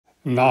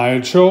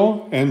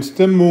Nigel and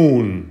the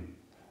Moon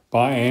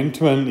by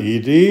Antwan,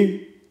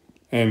 Eady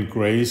and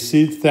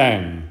Gracey,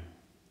 Zhang.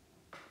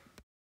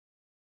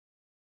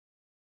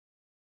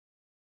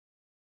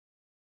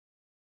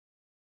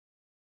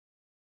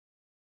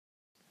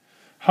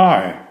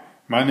 Hi,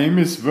 my name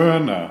is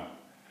Werner.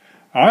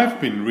 I've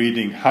been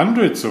reading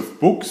hundreds of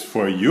books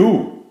for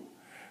you.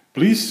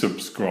 Please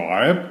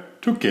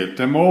subscribe to get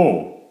them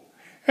all.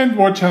 And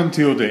watch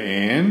until the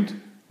end,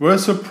 where a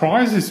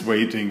surprise is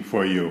waiting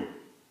for you.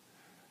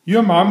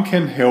 Your mom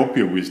can help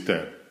you with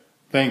that.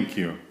 Thank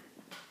you.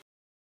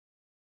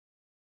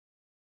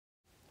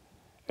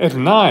 At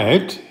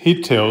night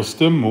he tells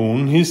the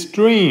moon his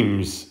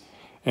dreams,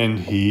 and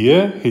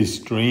here his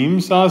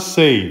dreams are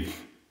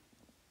safe.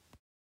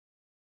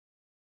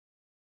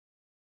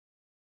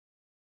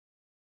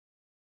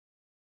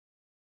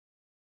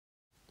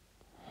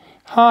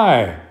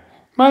 Hi,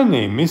 my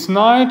name is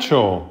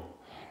Nigel,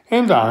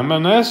 and I'm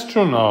an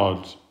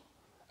astronaut,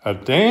 a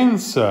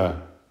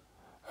dancer,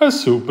 a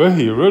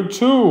superhero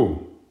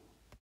too.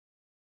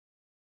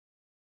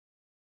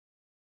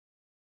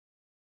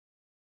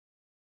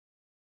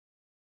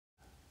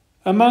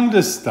 Among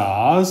the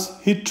stars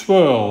he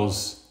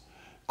twirls,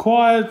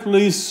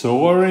 quietly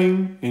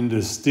soaring in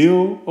the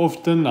still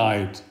of the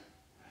night.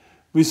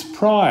 With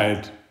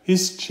pride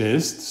his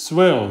chest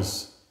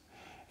swells,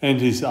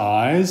 and his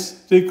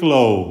eyes they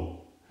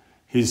glow.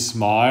 His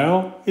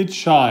smile it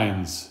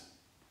shines.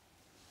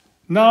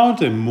 Now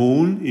the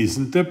moon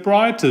isn't the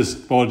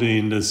brightest body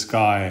in the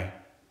sky.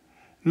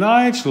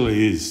 Nigel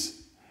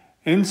is,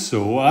 and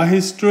so are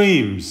his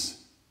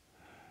dreams.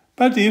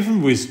 But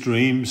even with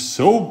dreams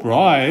so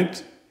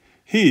bright,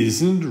 he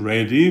isn't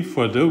ready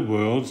for the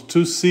world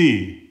to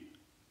see.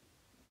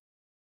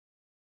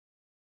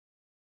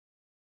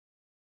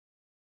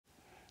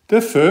 The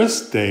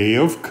first day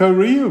of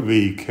career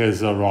week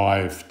has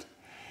arrived,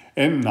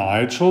 and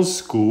Nigel's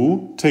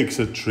school takes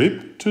a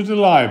trip to the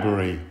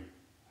library.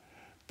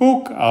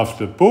 Book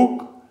after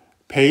book,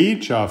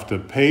 page after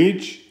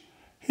page,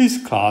 his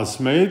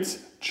classmates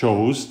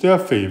chose their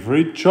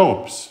favorite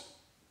jobs.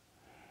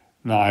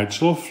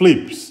 Nigel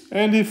flips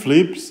and he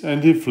flips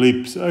and he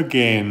flips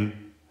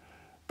again,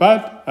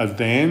 but a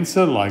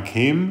dancer like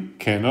him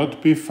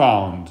cannot be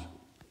found.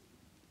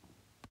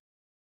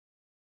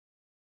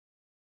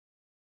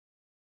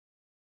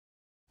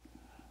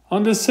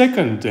 On the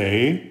second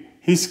day,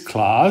 his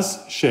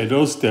class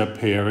shadows their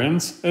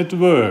parents at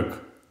work.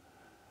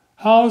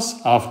 House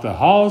after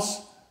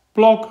house,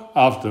 block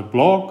after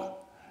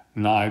block,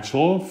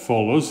 Nigel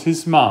follows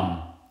his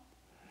mum.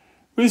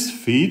 With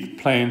feet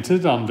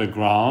planted on the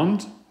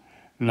ground,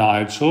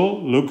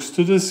 Nigel looks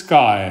to the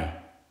sky,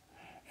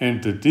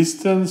 and the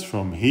distance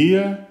from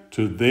here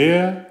to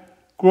there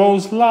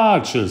grows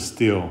larger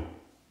still.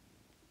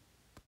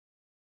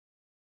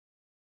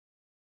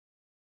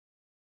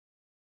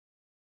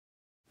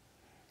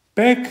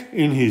 Back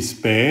in his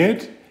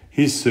bed,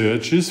 he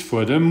searches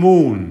for the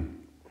moon.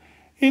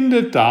 In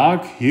the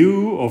dark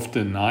hue of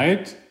the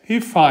night, he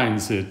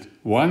finds it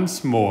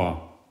once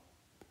more.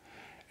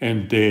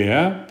 And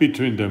there,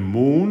 between the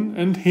moon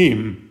and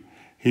him,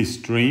 his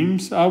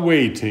dreams are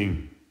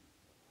waiting.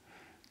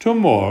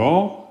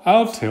 Tomorrow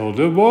I'll tell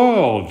the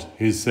world,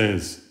 he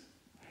says.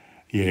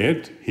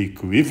 Yet he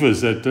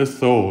quivers at the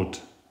thought.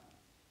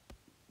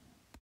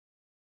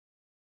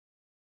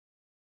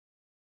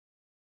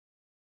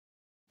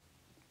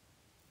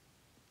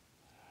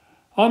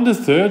 On the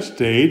third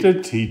day,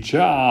 the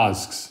teacher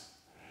asks,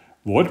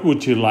 "What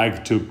would you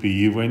like to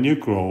be when you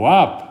grow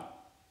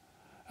up?"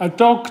 "A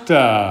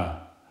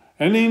doctor,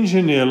 an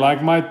engineer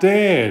like my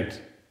dad,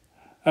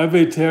 a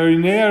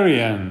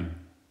veterinarian."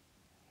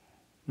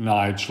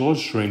 Nigel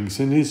shrinks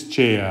in his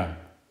chair.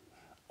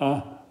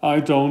 I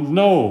don't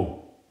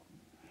know."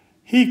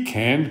 He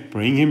can't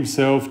bring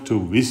himself to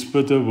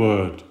whisper the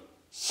word,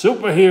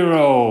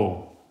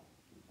 "Superhero!"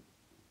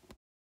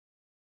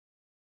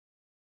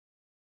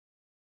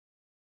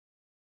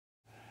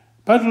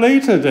 But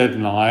later that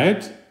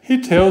night,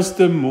 he tells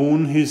the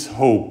moon his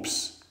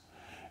hopes,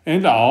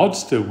 and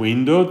out the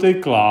window they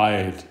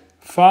glide,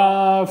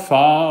 far,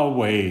 far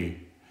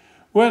away,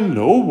 where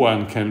no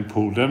one can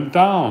pull them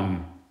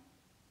down.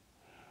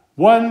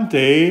 One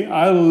day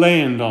I'll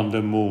land on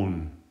the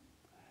moon,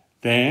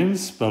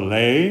 dance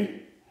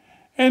ballet,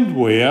 and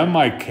wear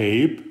my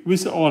cape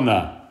with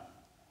honor.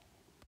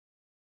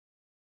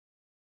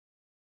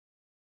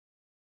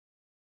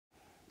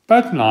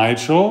 But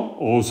Nigel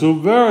also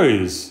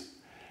worries,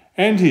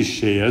 and he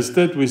shares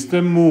that with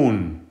the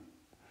moon.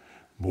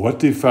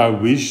 What if I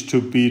wish to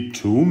be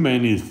too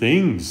many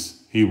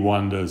things, he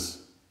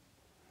wonders.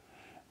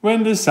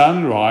 When the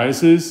sun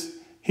rises,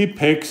 he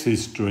packs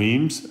his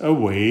dreams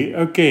away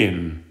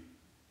again.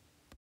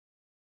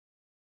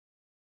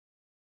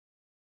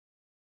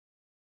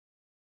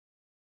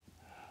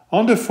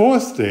 On the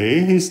fourth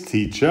day, his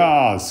teacher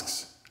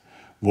asks,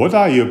 "What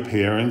are your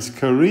parents'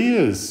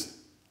 careers?"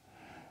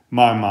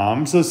 "My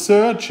mom's a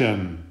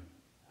surgeon.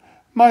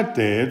 My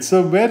dad's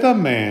a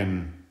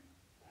weatherman.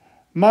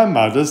 My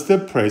mother's the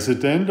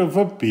president of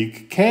a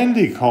big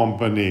candy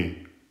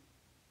company.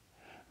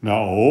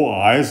 Now all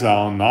eyes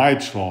are on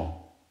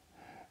Nigel.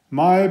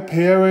 My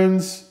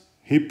parents,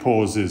 he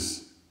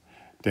pauses,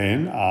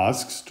 then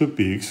asks to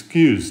be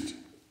excused.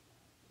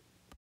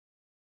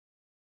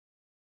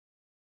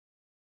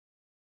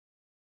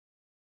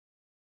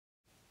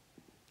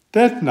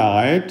 That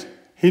night,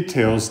 he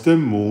tells the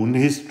moon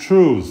his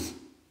truth.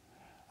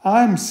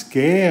 I'm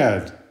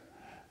scared.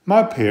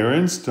 My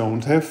parents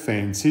don't have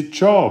fancy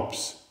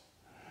jobs.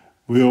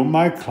 Will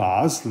my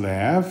class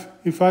laugh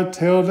if I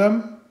tell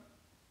them?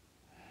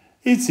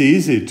 It's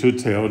easy to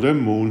tell the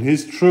moon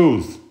his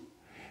truth.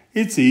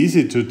 It's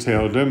easy to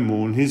tell the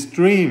moon his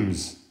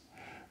dreams.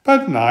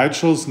 But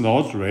Nigel's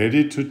not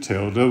ready to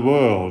tell the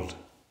world.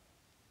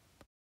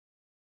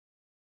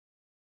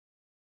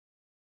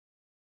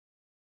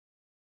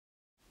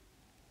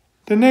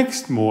 The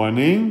next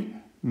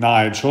morning,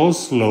 Nigel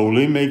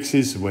slowly makes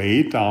his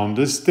way down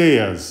the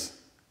stairs.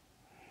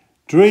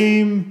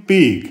 Dream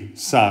big,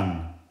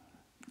 son,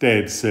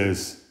 Dad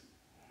says.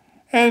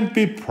 And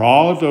be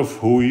proud of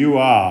who you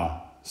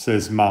are,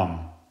 says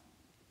Mum.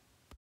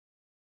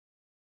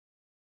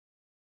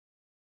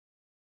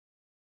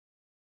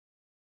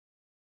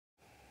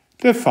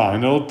 The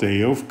final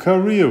day of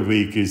Career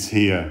Week is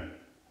here,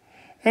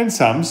 and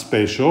some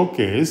special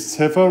guests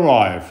have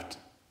arrived.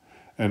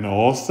 An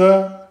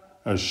author,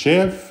 a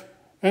chef,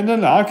 and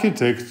an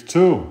architect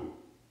too.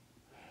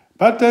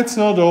 But that's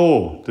not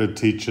all, the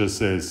teacher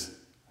says.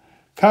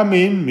 Come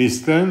in,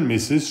 Mr. and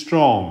Mrs.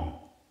 Strong.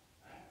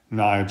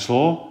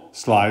 Nigel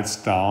slides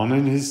down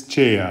in his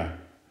chair,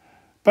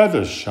 but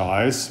a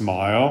shy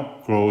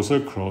smile grows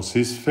across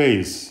his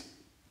face.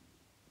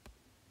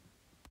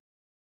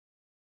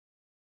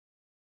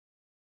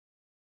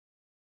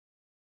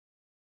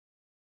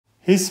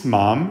 His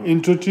mum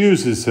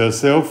introduces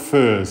herself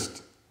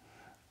first.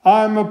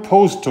 I'm a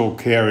postal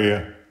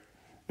carrier,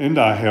 and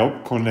I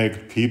help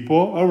connect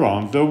people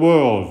around the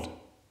world.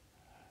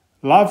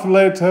 Love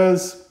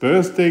letters,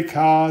 birthday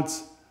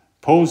cards,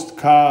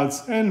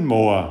 postcards, and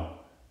more.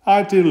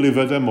 I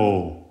deliver them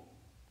all.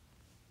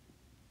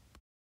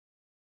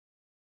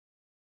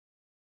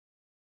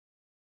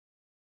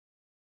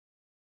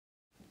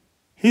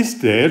 His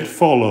dad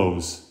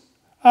follows.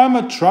 I'm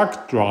a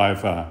truck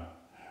driver.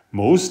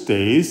 Most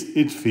days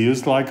it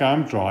feels like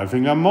I'm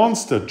driving a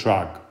monster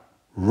truck.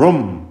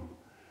 Vroom!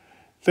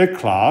 The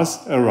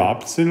class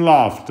erupts in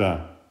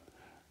laughter.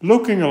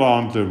 Looking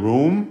around the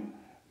room,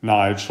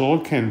 Nigel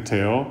can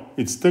tell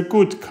it's the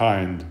good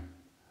kind.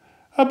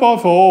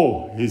 Above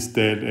all, his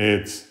dad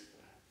adds,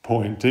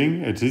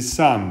 pointing at his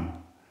son.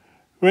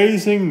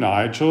 Raising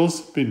Nigel's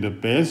been the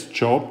best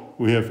job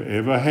we have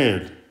ever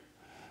had.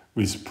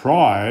 With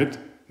pride,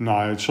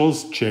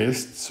 Nigel's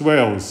chest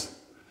swells.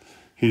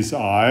 His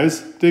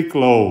eyes, they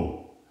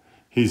glow.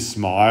 His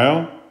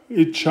smile,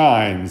 it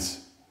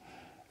shines.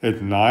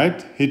 At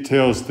night, he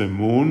tells the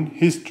moon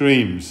his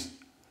dreams.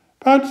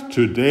 But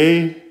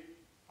today,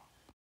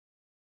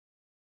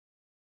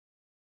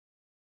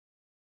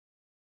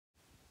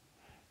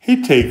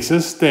 he takes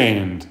a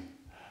stand.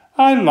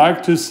 I'd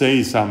like to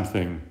say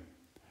something.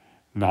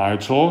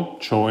 Nigel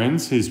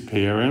joins his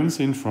parents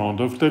in front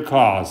of the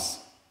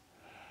class.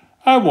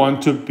 I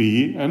want to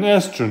be an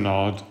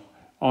astronaut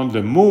on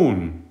the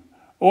moon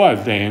or a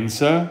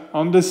dancer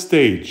on the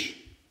stage.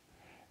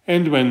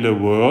 And when the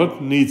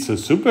world needs a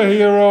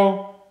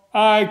superhero,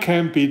 I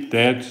can be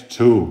that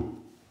too.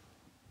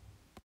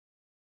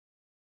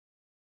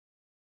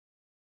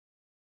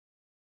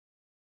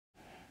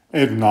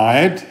 At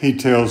night he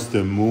tells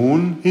the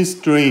moon his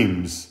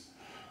dreams,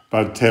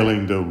 but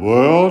telling the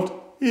world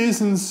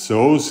isn't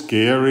so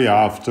scary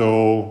after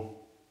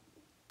all.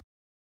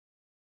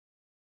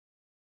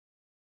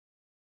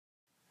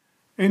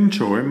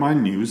 Enjoy my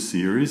new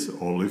series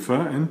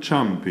Oliver and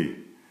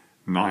Jumpy.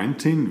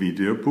 19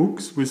 video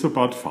books with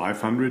about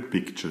 500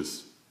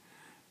 pictures.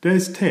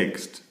 There's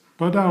text,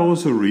 but I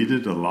also read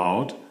it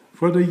aloud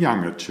for the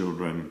younger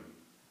children.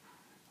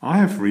 I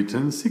have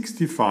written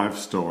 65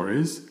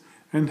 stories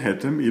and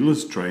had them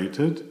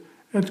illustrated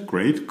at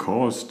great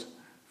cost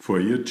for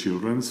your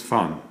children's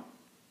fun.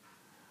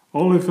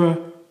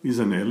 Oliver is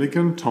an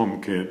elegant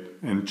tomcat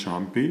and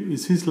Jumpy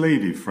is his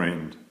lady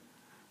friend.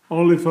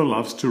 Oliver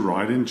loves to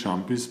ride in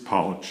Jumpy's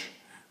pouch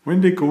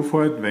when they go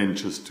for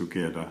adventures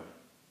together.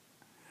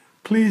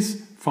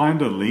 Please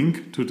find a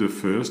link to the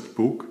first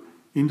book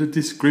in the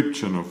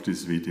description of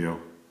this video.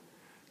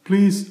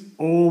 Please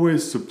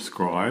always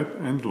subscribe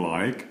and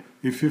like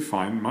if you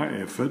find my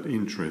effort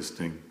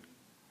interesting.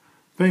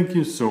 Thank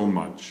you so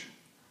much.